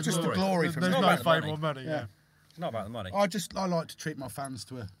glory. glory. It's all about just the glory from There's it. no It's not about fame the or money. Yeah. It's not about the money. I like to treat my fans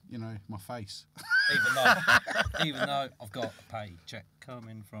to my face. even though I've got a paycheck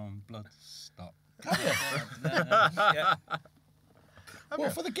coming from Bloodstock. Yeah.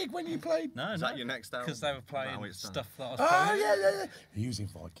 What, for the gig when you played? No, Is that your next album? Because they were playing No, it's done. stuff that I was Oh playing. yeah. He was in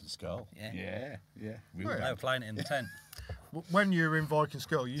Viking Skull. Yeah. Yeah. They were playing it in the tent. When you were in Viking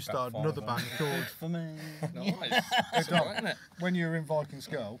Skull, you started another band called. For me. Nice. That's all right, isn't it? When you were in Viking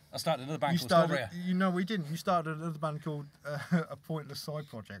Skull, I started another band you called started. Stormbringeer. We didn't. You started another band called A Pointless Side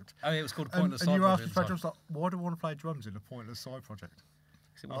Project. Oh, yeah, it was called a And Pointless you Side asked me, Project. Fred, I was like, why do I want to play drums in a Pointless Side Project?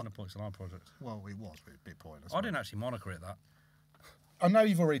 It wasn't a Pointless Side Project. Well, it was, but a bit pointless. I didn't actually moniker it that. I know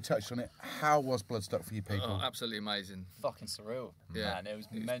you've already touched on it. How was Bloodstock for you people? Oh, absolutely amazing. Fucking surreal. Yeah, Man, it was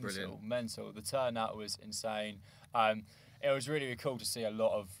brilliant. mental. The turnout was insane. It was really, really cool to see a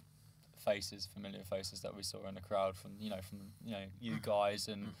lot of familiar faces that we saw in the crowd from you guys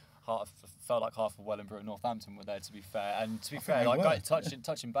and felt like half of Wellingborough and Northampton were there, to be fair. And to be fair, they were.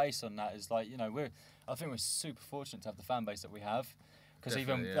 touching base on that is like, I think we're super fortunate to have the fan base that we have. Because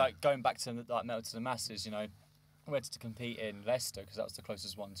even Definitely, yeah. like going back to like Metal to the Masses, we had to compete in Leicester because that was the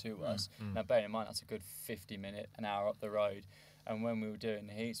closest one to us. Now, bearing in mind, that's a good 50-minute, an hour up the road. And when we were doing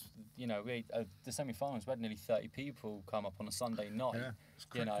the heats, the semi-finals, we had nearly 30 people come up on a Sunday night. Yeah, It's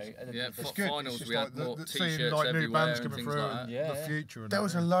for good. finals It's just we had like more seeing t-shirts like new everywhere bands and coming things through like that. and Yeah. the future. And There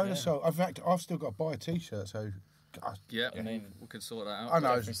was a everything. load of songs. In fact, I've still got to buy a T-shirt, so. Yeah, I mean, we could sort that out. I know.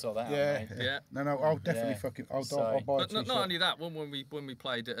 definitely saw that out, Yeah. mate. Yeah. No, I'll definitely I'll buy a But T-shirt. not only that, when we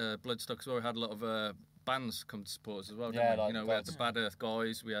played at Bloodstock as well, we had a lot of bands come to support us as well. Yeah, Didn't we? like We had the Gods. Bad Earth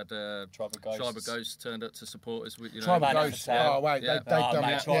guys, we had Tribe of Ghosts. turned up to support us. Tribe of Man Ghosts. Hotel. Oh wait, Yeah. they done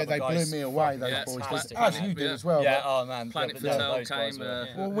mate, it. Tribe Yeah, of they blew Ghosts. me away. Those Yeah, boys fantastic. did. As you did Yeah. as well. Yeah, but- oh man. Planet yeah, Hotel those guys came, were- Well,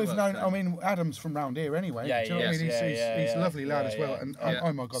 Yeah. we've Well, known. okay. I mean, Adam's from round here anyway. Yeah, do you know what I he mean? is, He's yeah, a lovely lad yeah, as well. yeah. And Yeah.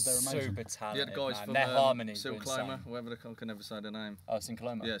 oh my God, they're amazing. Super You talented, had guys man. from Their harmonies were Silcloma, insane. whoever I can never say the name. Oh,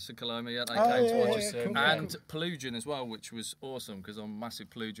 Sinclair. Yeah, Silcloma, yeah, they Oh, came yeah, to watch yeah, us. yeah, cool, And cool. Pelusion as well, which was awesome because I'm a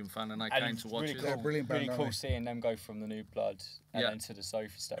massive Pelusion fan and they And came it's to watch really us. cool, They're a brilliant band, really aren't cool they? seeing them go from the New Blood and Yeah. then to the Sophie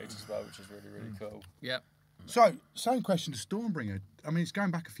stage as well, which is really, really cool. Yeah. So, same question to Stormbringer. I mean, it's going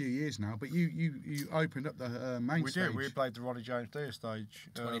back a few years now, but you opened up the main We stage. did. We played the Ronnie James Dio stage.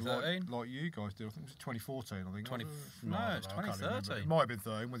 2013? Like you guys did. I think it was 2014, I think. 20 wasn't it? no, I don't it's know, I can't 2013. remember. It might have been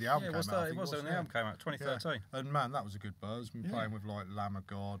 13 when the album Yeah, it came was out. I it think, was when wasn't the it? album came out, 2013. Yeah. And man, that was a good buzz. Been playing with like Lamb of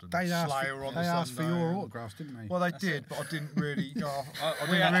God and They asked, Slayer on they the asked for Sunday your and- autographs, didn't they? Well, they did, but I didn't really. I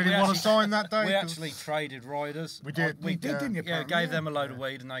We didn't actually- really want to sign that day. We 'cause- actually traded riders. We did. we did, didn't you? Yeah, apparently? gave them a load of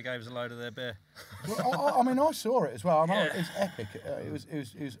weed and they gave us a load of their beer. Well, I mean, I saw it as well. I know Yeah. it's epic. It was But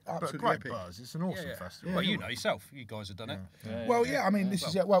a absolutely great epic. buzz. It's an awesome festival. Well, you know yourself. You guys have done it. Well, yeah. I mean, this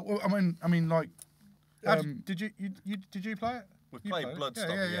is it. Well, I mean, like. Did you play it? We You played it?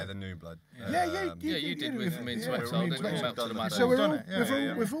 Bloodstock, Yeah. the new blood. Yeah, you did with me to yeah, Exile, me didn't to you? Exile. Melt to the Mad So We've we're done all, it,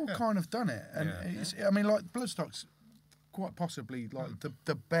 yeah, we've all kind of done it, and it's, I mean, like Bloodstock's quite possibly like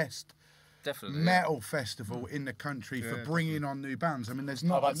the best Definitely. metal festival in the country for bringing on new bands. I mean, there's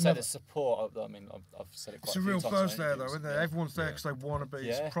not. I've had to say another- the support of them. I mean, I've said it quite It's a few real times buzz in there, though, interviews. isn't there? Everyone's there because they want to be.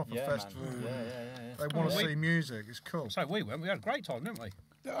 It's a proper man. festival. Yeah. They want to We- see music. It's cool. So we went. We had a great time, didn't we?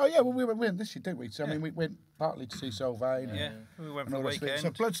 Oh yeah, well we went this year, didn't we? So I mean, we went partly to see SULVAIN. Yeah, we went and for the all the stuff.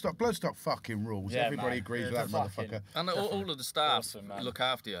 weekend. So Bloodstock fucking rules. Yeah, Everybody man. agrees Yeah, with that fucking- motherfucker. And all of the staff Awesome, man. look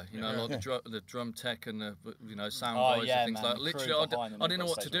after you, you know, like the drum tech and the sound Oh, guys yeah, and things man, like. the Literally, crew I behind them didn't know on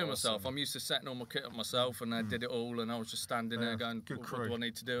what to stage do are myself. awesome. I'm used to setting all my kit up myself, and they did it all, and I was just standing there going, good "What crew. do I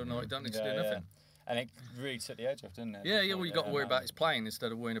need to do?" And I don't need to do nothing. And it really took the edge off, didn't it? Yeah, all you got to worry man. about is playing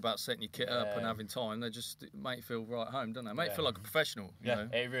instead of worrying about setting your kit up and Yeah. having time. They just make you feel right at home, don't they? Make you Yeah. feel like a professional. You Yeah, know?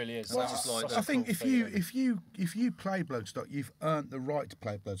 it really is. Well, It's just like such that. a I think cool if you play Bloodstock, you've earned the right to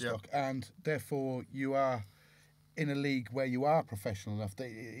play Bloodstock, and therefore you are in a league where you are professional enough that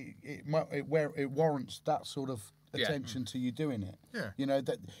it warrants that sort of attention to you doing it. Yeah. You know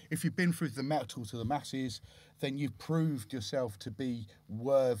that if you've been through the metal to the masses, then you've proved yourself to be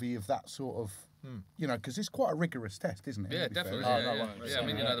worthy of that sort of. You know, because it's quite a rigorous test, isn't it? Yeah, to be fair, definitely. isn't it? no, Yeah, 100%, I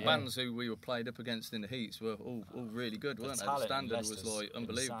mean, you know, the yeah. bands who we were played up against in the heats were all really good, weren't they? The talent in standard was Leicester's like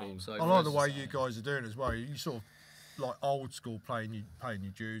unbelievable. insane. So I like the for way us- you guys are doing it as well. You sort of like old school paying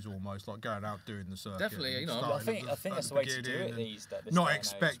your dues almost, like going out doing the circuit. Definitely, and you know, starting I think at that's the way to do beginning it and these days. not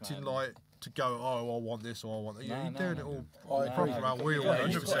expecting like to go, oh, I want this or I want that. No, You're no, doing no. it all proper around wheel. Yeah,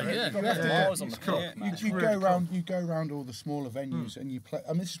 100%. yeah. You have to- I was on the it's cool. clock, man. You really go round all the smaller venues and you play.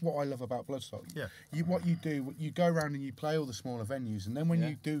 And this is what I love about Bloodstock. Yeah. What you do, you go around and you play all the smaller venues, and then when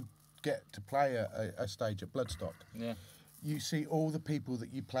you do get to play a stage at Bloodstock, Yeah. you see all the people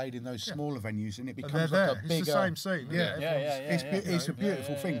that you played in those smaller venues, and it And becomes they're like there. a bigger. It's the same scene. Yeah. It's a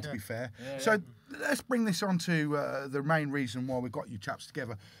beautiful thing, yeah. to be fair. Yeah, So let's bring this on to the main reason why we got you chaps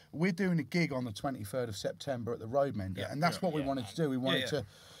together. We're doing a gig on the 23rd of September at the Roadmender, and that's what we wanted to do. We wanted to,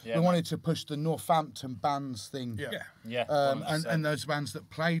 Yeah, we wanted to push the Northampton bands thing. Yeah. Yeah. And those bands that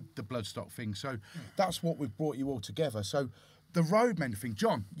played the Bloodstock thing. So that's what we've brought you all together. So the Roadmender thing,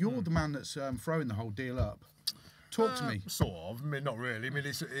 John, you're the man that's throwing the whole deal up. Talk to me. Sort of. I mean, not really. I mean,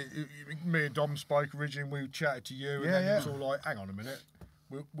 me and Dom spoke originally. We chatted to you, and Yeah, then yeah. it was all like, "Hang on a minute,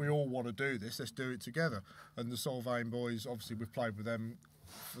 we all want to do this. Let's do it together." And the SULVAIN boys, obviously, we've played with them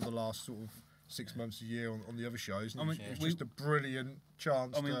for the last sort of 6 months a year on the other shows. And I mean, it was we- just a brilliant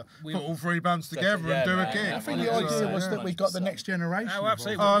chance I mean, to we- put all three bands together yeah, and do a man, gig. yeah, I think the Yeah. idea was that Yeah. we got the next generation. Oh, involved.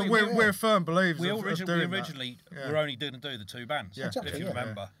 absolutely. We're firm believers We of originally, doing that. originally Yeah. were only going to do the two bands, Yeah. Exactly, if you yeah.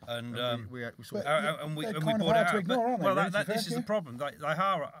 remember. And we sort of- and we they're and we kind of brought hard it to out. ignore, aren't they, Well, really, to be this fair? is the Yeah. problem. They are You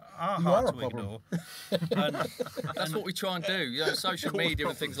hard are a to problem. ignore. And That's what we try and do. You know, social media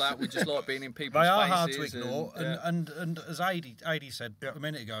and things like that. We just like being in people's they are faces. hard to ignore. And, And as Adi said a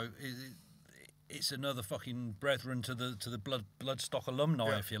minute ago, it's another fucking brethren to the Bloodstock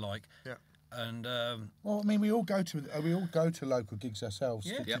alumni, if you like. Yeah. And Well, I mean, we all go to local gigs ourselves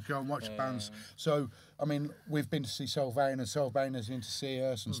to go and watch bands. So, I mean, we've been to see SULVAIN, and SULVAIN has been to see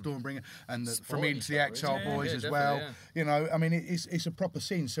us, and Stormbringer, and from into the Exile Boys as well. definitely, You know, I mean, it's a proper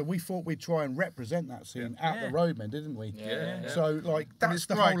scene. So we thought we'd try and represent that scene at the Roadmender, didn't we? Yeah. So, like, And that's it's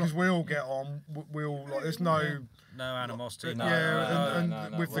the great whole. because we all get on. We all like. There's no. no animosity. No, and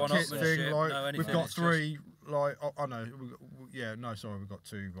no. with the One kit upmanship, thing, like no we've anything, got it's three. Like I know, we've got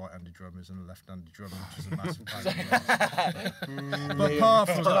two right-handed drummers and a left-handed drummer, which is a massive pain. in the ass. But apart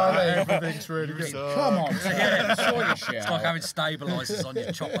from that, everything's really good. Come on, yeah, sort your shit It's like out. having stabilisers on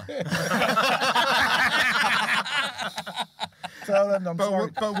your chopper. Tell them I'm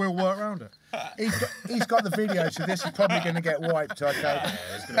sorry. But we'll work around it. He's got the video, so this is probably going to get wiped. Okay.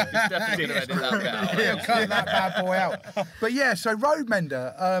 He's definitely going to edit that bit out. He'll cut that bad boy out. But yeah, so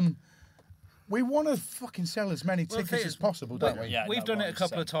Roadmender, we want to fucking sell as many tickets as possible, don't we? Yeah, We've no, done it a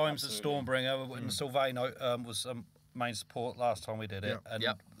couple of 100%, times absolutely. at Stormbringer, and SULVAIN was main support last time we did it. And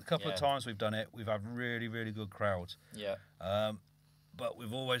Yep. a couple of Yeah. times we've done it, we've had really, really good crowds. Yeah. But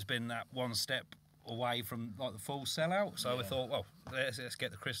we've always been that one step away from like the full sellout. So we thought, well, let's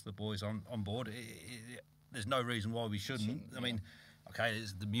get the Krysthla boys on board. There's no reason why we shouldn't. I mean, okay,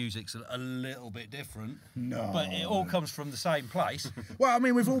 the music's a little bit different. No. But it all comes from the same place. Well, I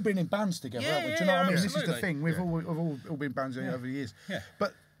mean, we've all been in bands together, Yeah, haven't we? Do you know what I mean? This is the absolutely. thing. We've all been in bands over the years. Yeah.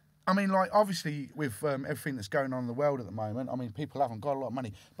 But, I mean, like, obviously, with everything that's going on in the world at the moment, I mean, people haven't got a lot of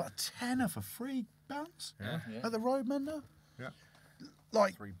money. But a tenner for 3 bands at the Roadmender? Yeah.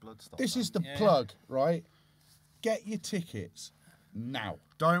 Like, Three Bloodstock. this is the plug, right? Get your tickets now.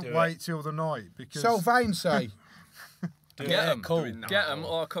 Don't wait till the night because SULVAIN say, Get them. cool. Get them,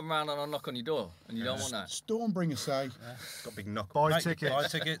 or I'll come round and I'll knock on your door, and you don't want that. Stormbringer say, got a big knock. buy Mate, tickets. Buy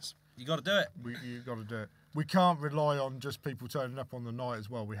tickets. You got to do it. You've got to do it. We can't rely on just people turning up on the night as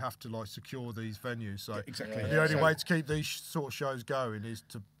well. We have to like secure these venues. So exactly. the only way to keep these sort of shows going is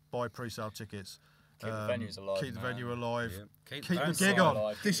to buy pre-sale tickets Keep the venues alive. Keep the venue alive. Yeah. Keep the fans gig on.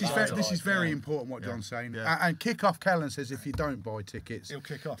 alive, This keep is the fans this is alive, very yeah. important what John's saying. Yeah. And Kick-Off Kellen says if you don't buy tickets, He'll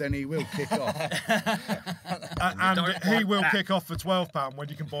kick off. then he will kick off. And he will kick off for £12 when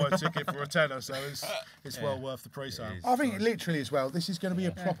you can buy a ticket for a tenner, so it's well worth the pre-sale. I think literally as well, this is going to be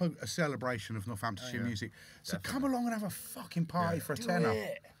a celebration of Northamptonshire music. So come along and have a fucking party for a tenner.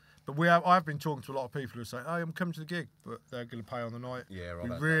 But I've been talking to a lot of people who say, "Oh, I'm coming to the gig," but they're going to pay on the night. Yeah, right, We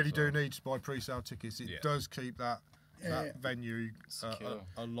that's really right. do need to buy pre-sale tickets. It does keep that venue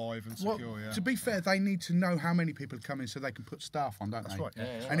alive and Well, secure. to be fair, they need to know how many people are coming so they can put staff on, don't they? right.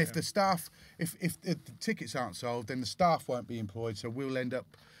 And if the staff, if the tickets aren't sold, then the staff won't be employed, so we'll end up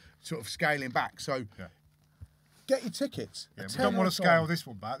sort of scaling back. So get your tickets. Yeah, A we don't tenner want a to scale song. this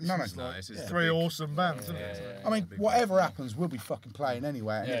one back. This No, is no. like this is the three big- awesome bands, isn't it? I mean, whatever happens, we'll be fucking playing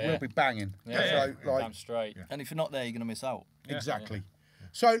anyway, and it will be banging. So, like, Damn straight. And if you're not there, you're going to miss out. exactly.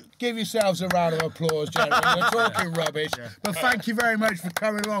 So give yourselves a round of applause, gentlemen. You're talking rubbish, but thank you very much for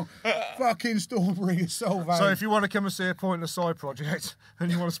coming along. Fucking Stormbringer, SULVAIN. So if you want to come and see a pointless side project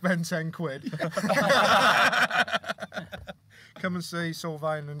and you want to spend 10 quid, come and see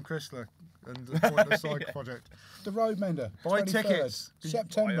SULVAIN and Krysthla and the pointless side project. the Roadmender, Buy 23rd tickets.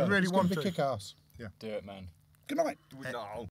 September. I really it's going want to be to. kick-ass. Do it, man. Good night. No.